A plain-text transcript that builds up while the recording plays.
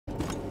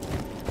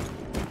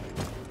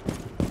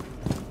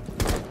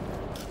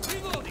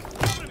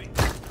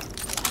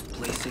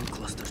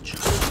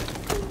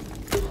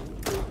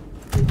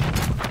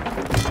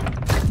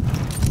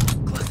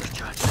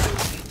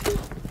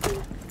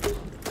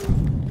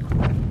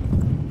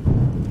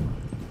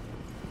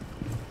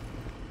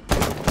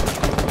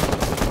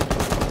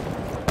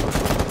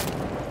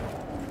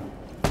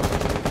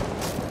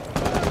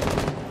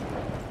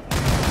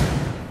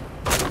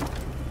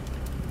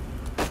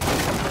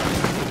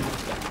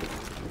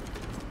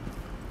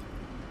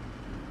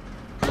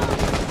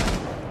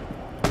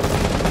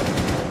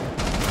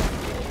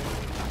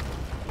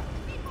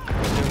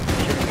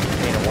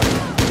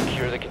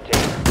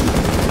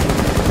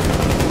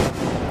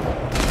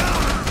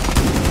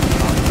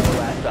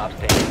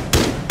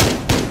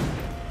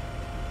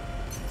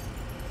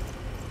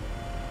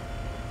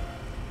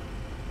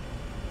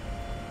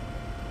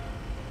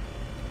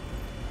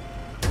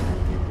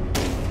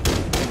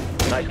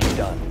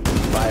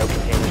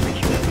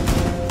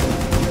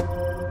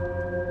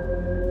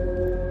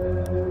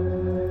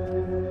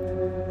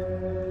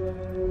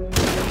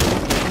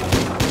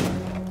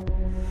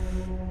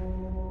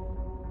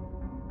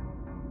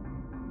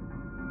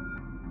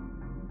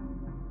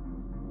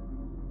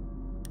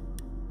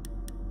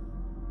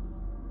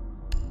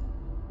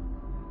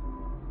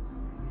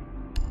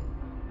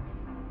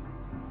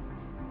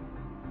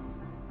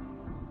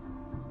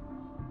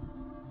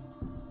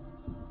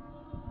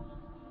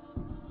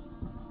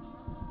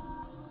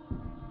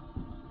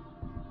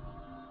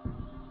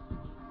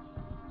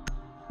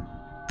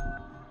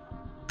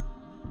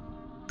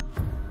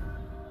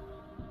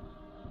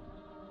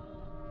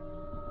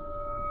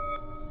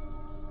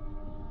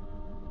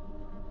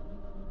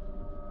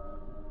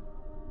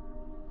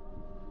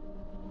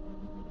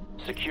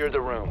Secure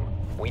the room.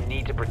 We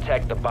need to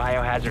protect the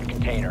biohazard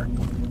container.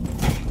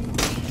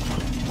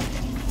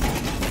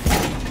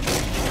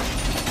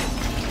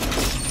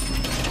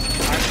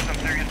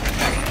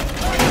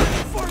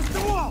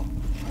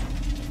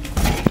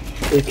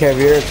 Hey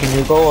Caviar, can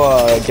you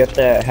go get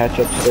that hatch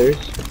upstairs?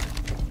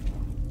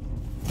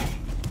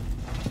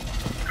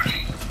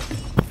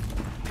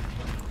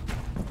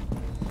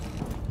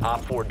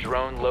 Op 4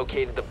 drone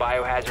located the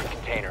biohazard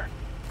container.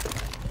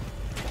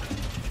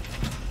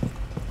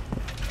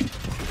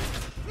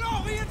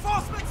 No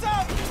reinforcements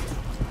out!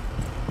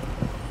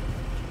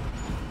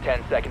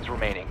 10 seconds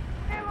remaining.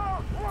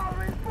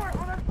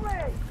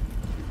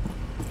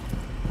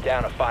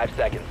 Down to 5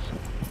 seconds.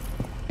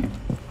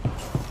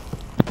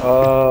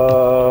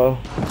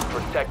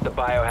 Protect the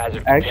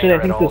biohazard Actually, I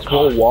container think at all this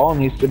whole costs. wall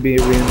needs to be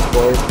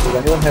reinforced. Does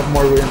anyone have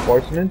more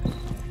reinforcements?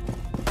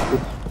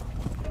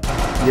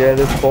 Yeah,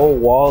 this whole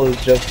wall is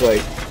just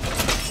like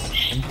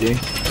empty.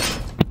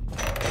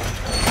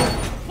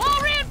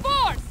 Wall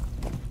reinforced!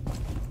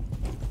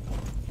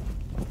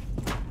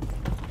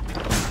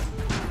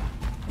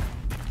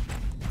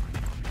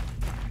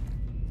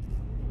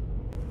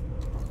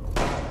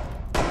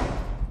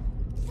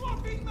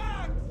 Swapping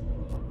mags!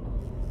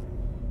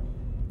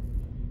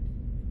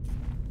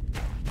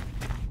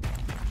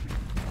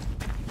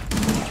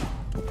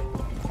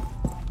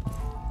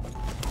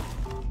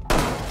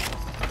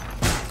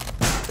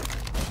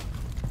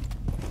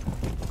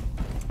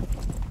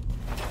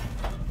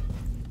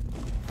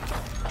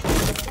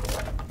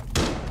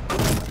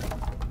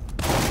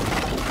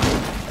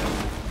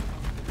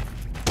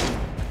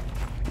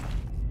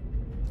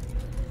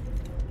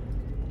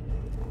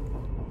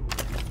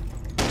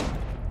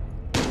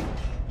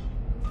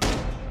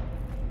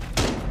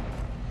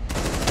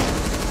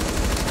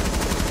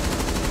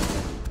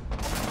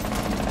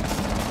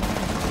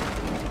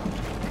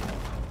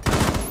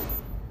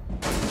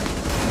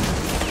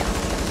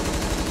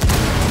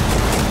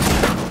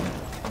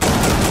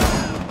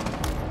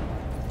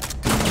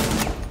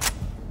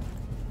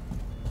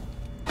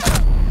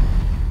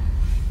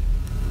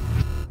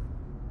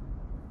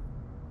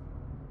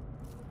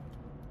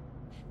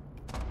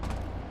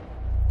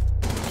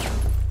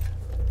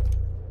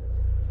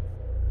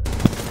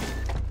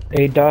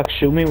 Hey Doc,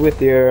 shoot me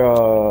with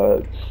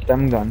your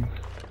stem gun.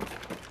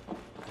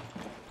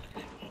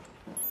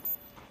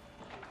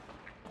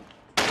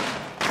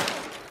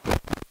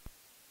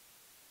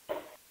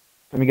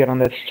 Let me get on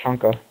that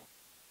chunka.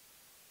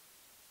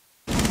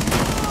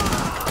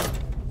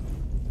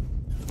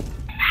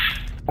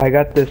 I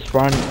got this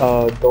front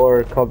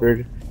door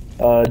covered.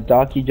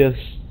 Doc, you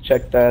just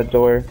check that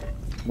door,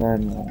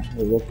 and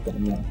it looks good.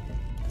 Yeah.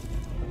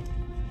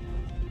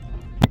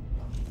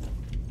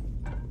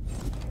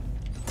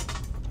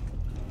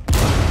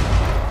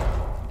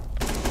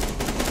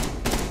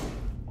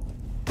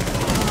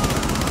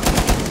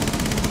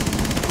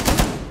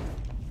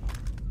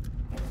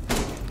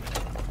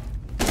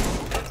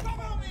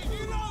 Cover me!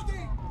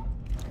 Reloading!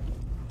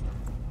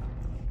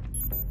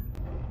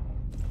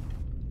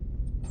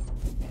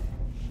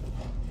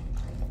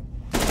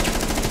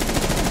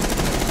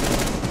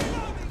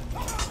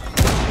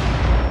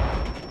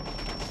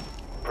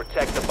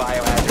 Protect the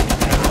biohazard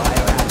container.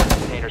 Biohazard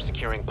container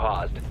securing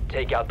paused.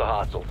 Take out the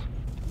hostiles.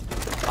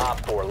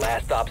 Op 4,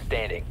 last stop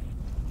standing.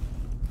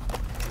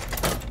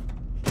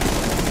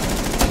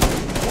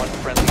 One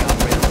friendly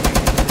operator remaining.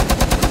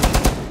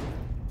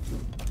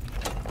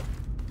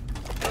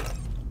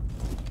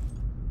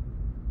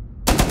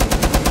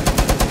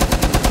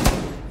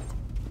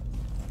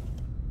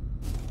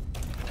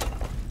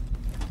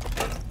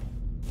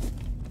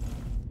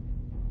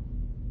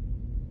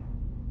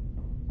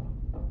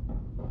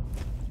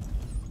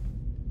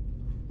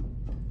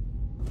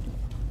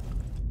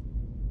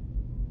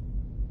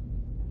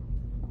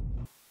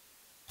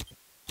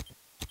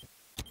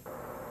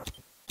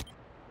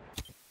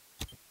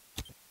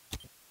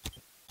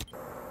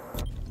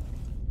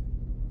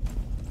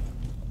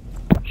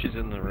 She's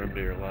in the room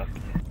to your left.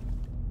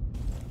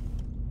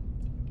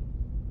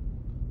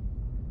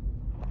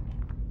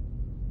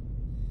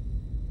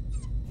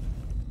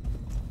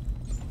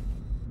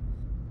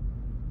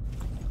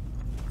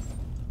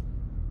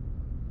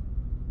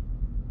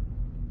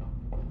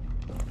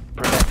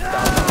 Prevent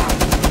stop.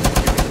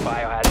 Securing the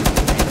biohazard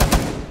container.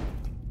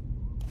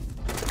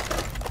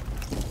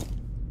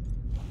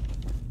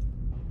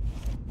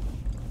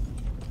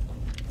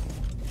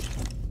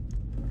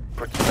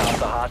 Stop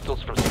the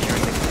hostiles from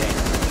securing the container.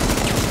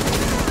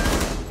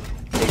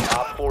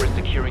 Op 4 is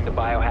securing the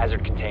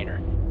biohazard container.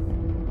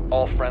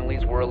 All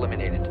friendlies were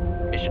eliminated.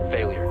 Mission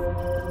failure.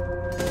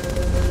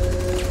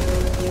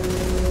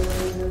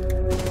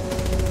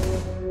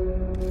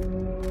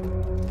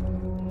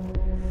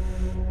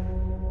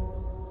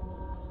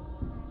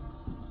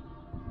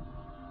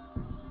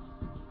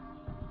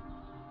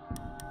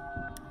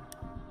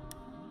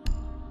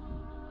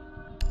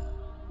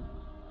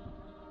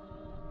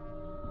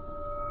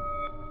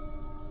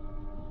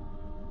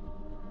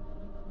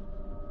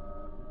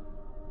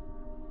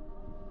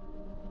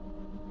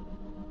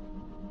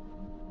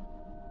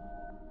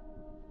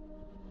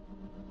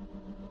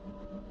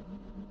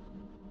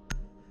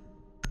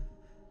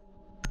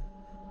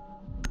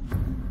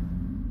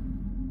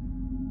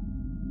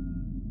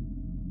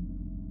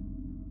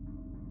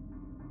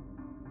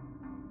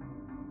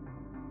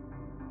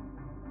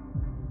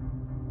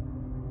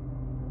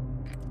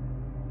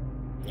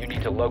 You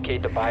need to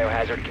locate the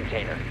biohazard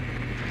container.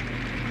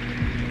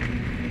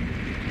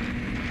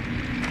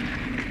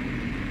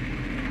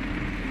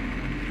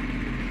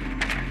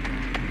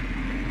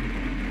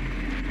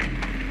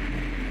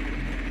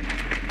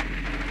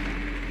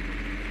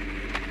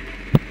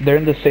 They're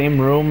in the same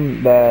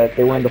room that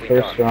they were in the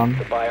Nicely first done. round.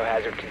 The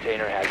biohazard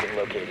container has been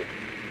located.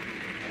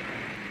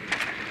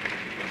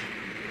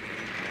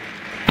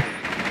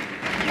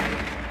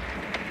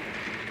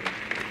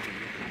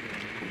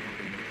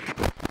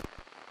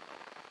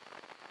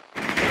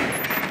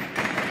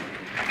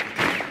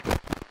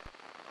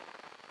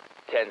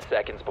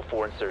 Seconds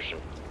before insertion.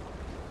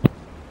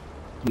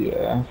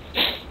 Yeah.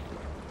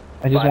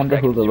 I just 5 wonder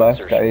who seconds the to last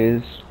insertion. guy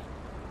is.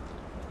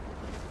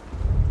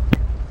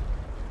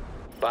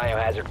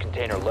 Biohazard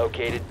container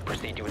located.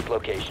 Proceed to its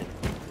location.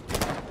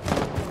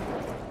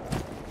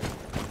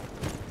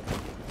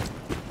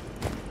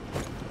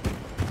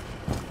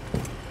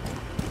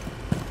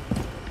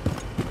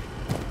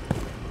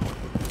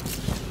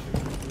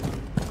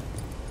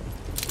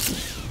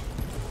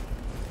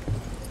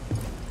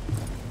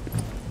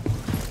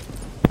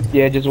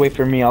 Yeah, just wait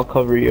for me, I'll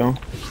cover you.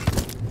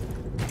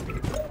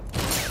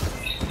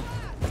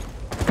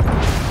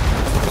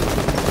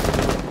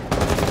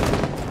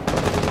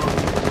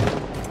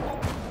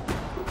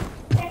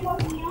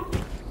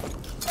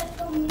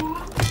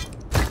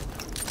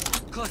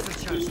 Cluster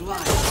charge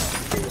live.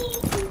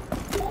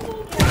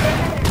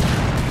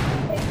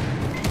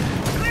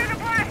 Clear the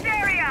blast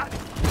area!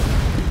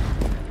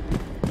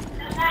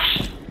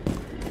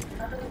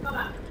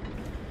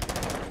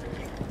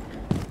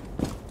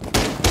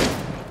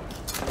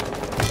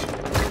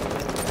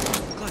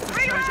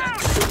 Cluster charge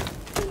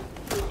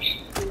active.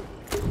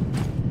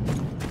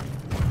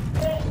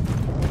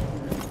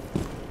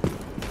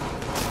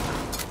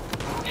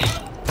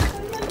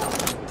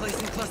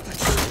 Placing cluster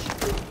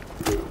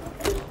charge.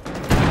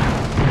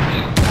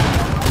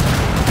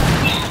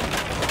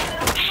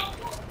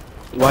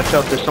 Watch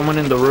out, there's someone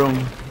in the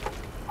room.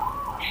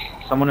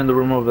 Someone in the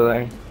room over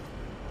there.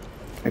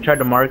 I tried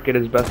to mark it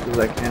as best as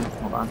I can.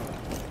 Hold on.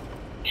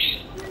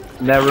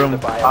 In that room. The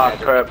Ah,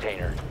 biohazard crap.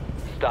 container.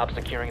 Stop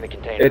securing the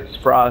container. It's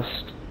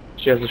Frost.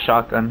 She has a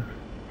shotgun.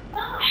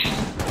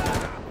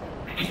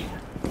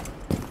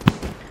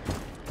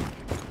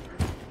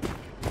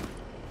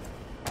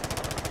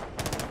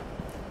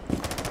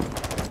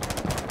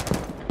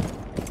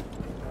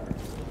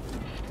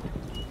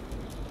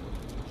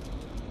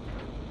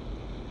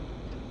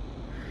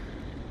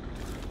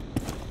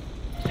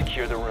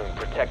 Secure the room.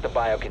 Protect the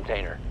bio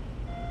container.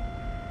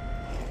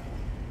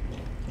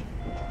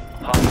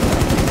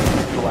 Hostile.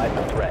 Neutralize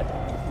the threat.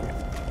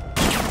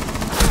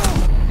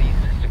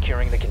 Cease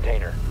securing the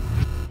container.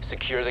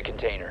 Secure the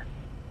container.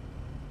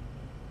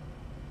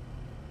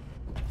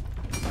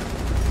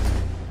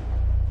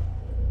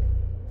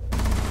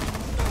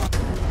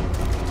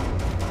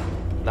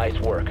 Nice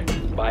work.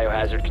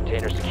 Biohazard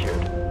container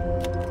secured.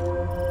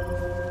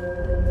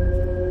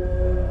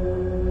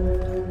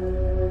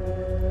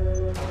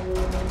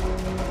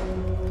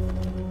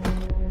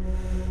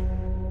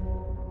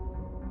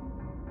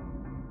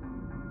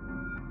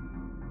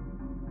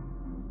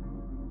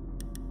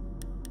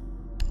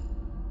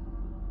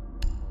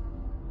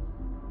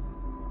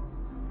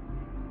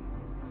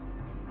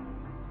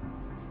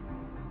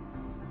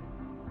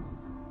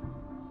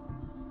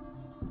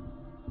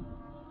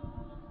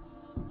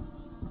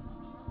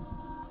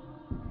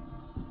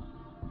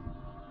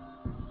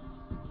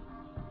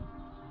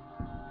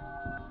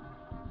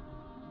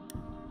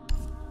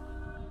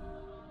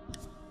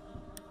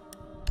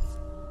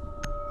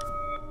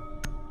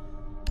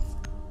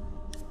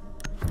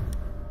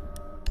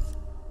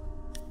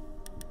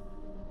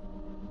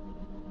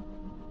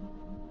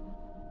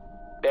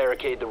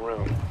 Barricade the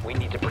room. We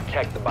need to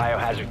protect the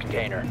biohazard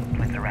container.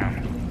 Click around.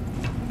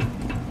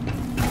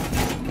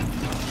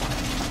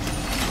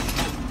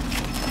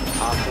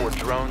 Op 4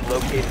 drone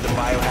located the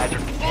biohazard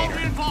All container.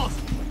 reinforced.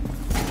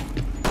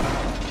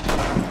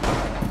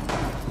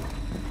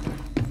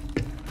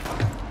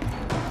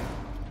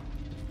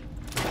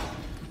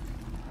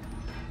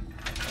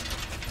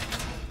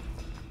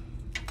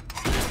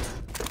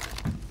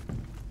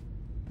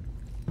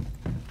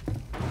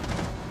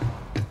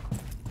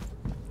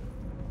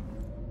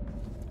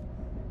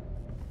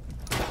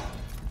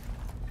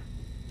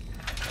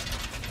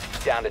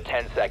 Down to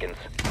 10 seconds.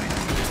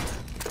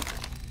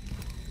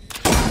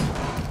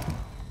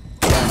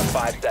 Down to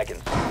 5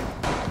 seconds.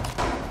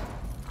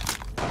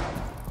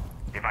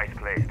 Device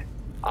placed.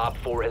 Op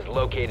 4 has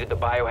located the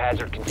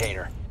biohazard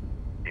container.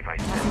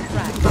 Device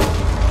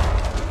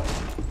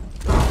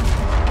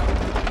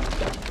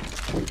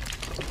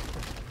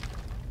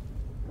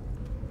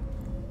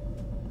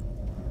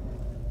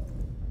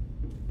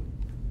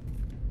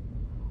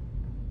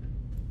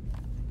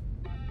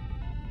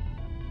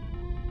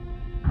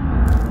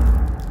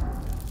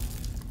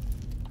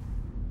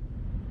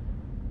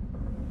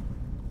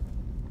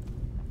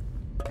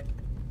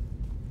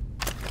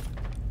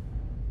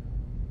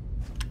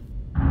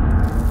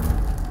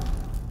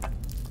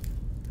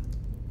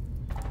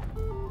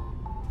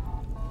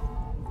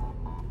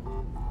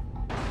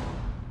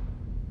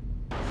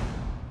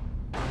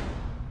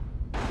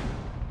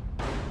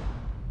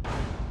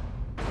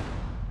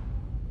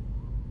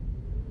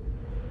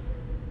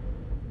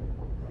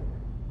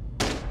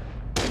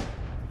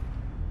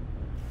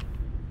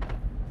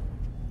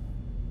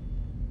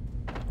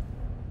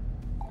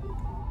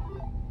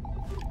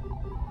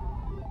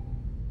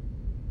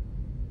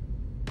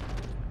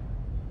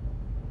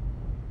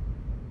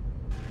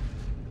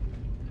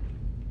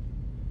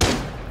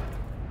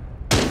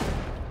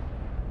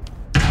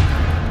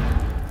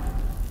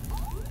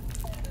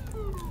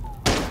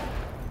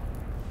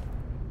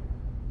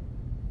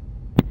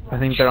I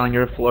think they're on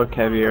your floor,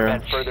 Caviar.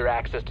 Prevent further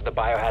access to the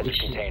biohazard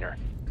container.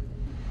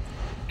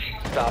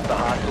 Stop the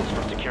hostiles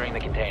from securing the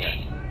container.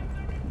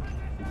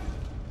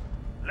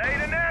 Lay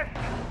the nest.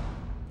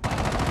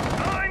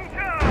 Going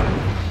to.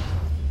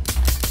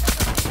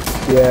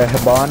 Yeah,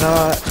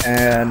 Hibana,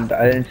 and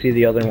I didn't see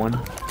the other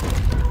one.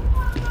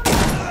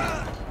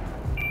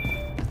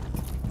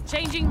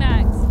 Changing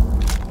mags.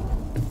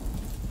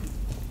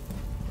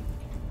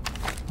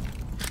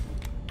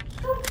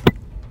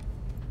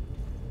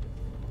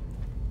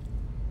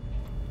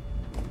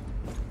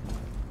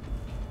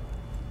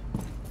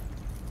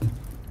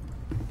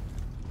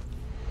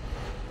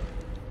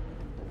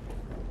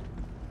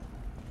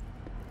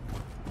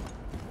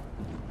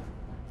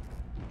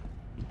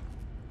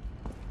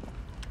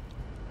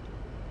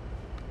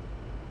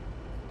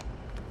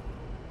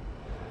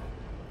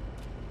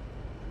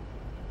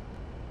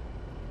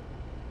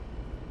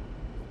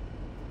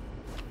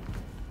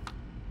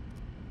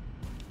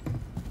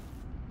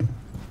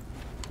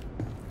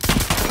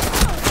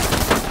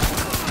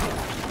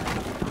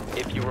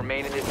 If you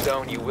remain in this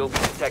zone, you will be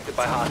detected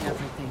by hostiles.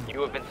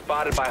 You have been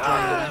spotted by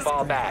hostiles.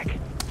 Fall back.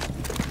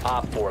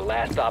 Op 4,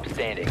 last stop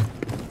standing.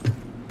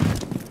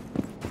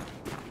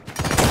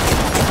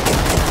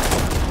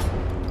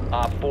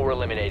 Op 4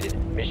 eliminated.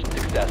 Mission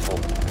successful.